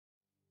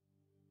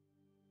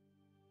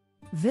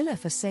Villa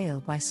for sale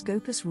by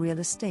Scopas Real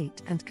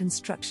Estate and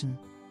Construction.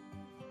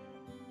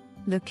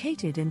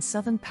 Located in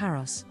southern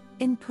Paros,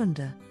 in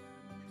Pounda.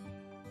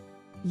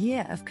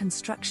 Year of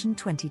construction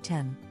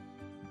 2010.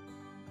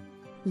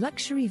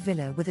 Luxury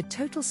villa with a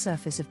total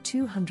surface of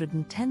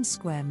 210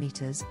 square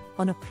meters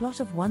on a plot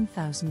of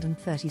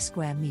 1,030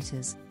 square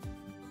meters.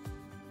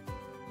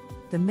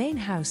 The main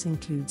house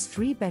includes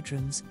 3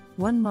 bedrooms,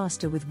 1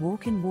 master with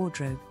walk-in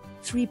wardrobe,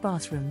 3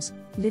 bathrooms,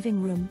 living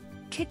room,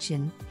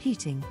 kitchen,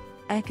 heating,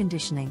 air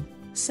conditioning,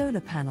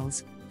 solar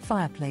panels,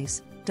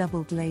 fireplace,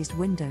 double glazed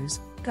windows,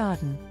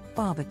 garden,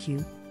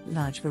 barbecue,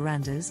 large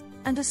verandas,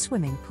 and a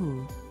swimming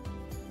pool.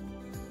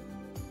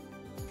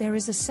 There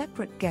is a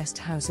separate guest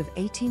house of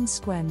 18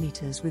 square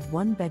meters with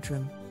 1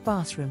 bedroom,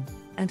 bathroom,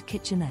 and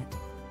kitchenette.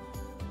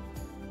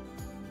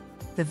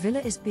 The villa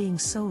is being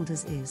sold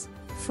as is,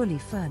 fully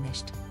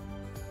furnished.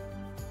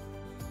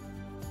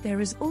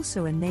 There is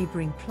also a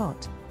neighbouring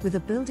plot, with a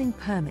building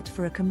permit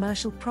for a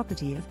commercial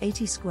property of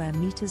 80 square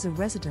meters, a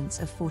residence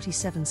of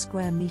 47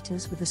 square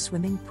meters with a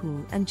swimming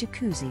pool and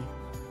jacuzzi.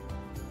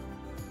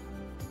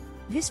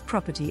 This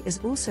property is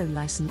also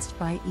licensed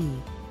by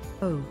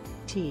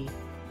E.O.T.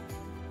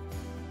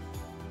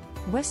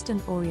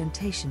 Western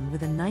orientation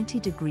with a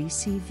 90-degree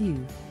sea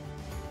view.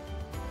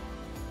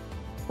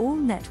 All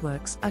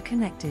networks are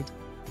connected.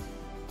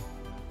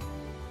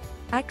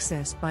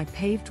 Access by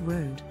paved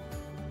road.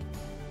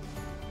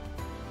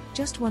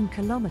 Just 1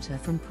 kilometer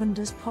from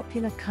Pounda's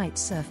popular kite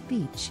surf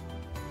beach.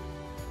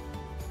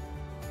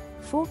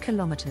 4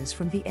 kilometers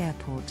from the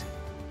airport.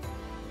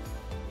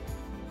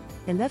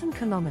 11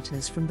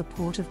 kilometers from the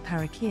port of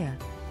Paros.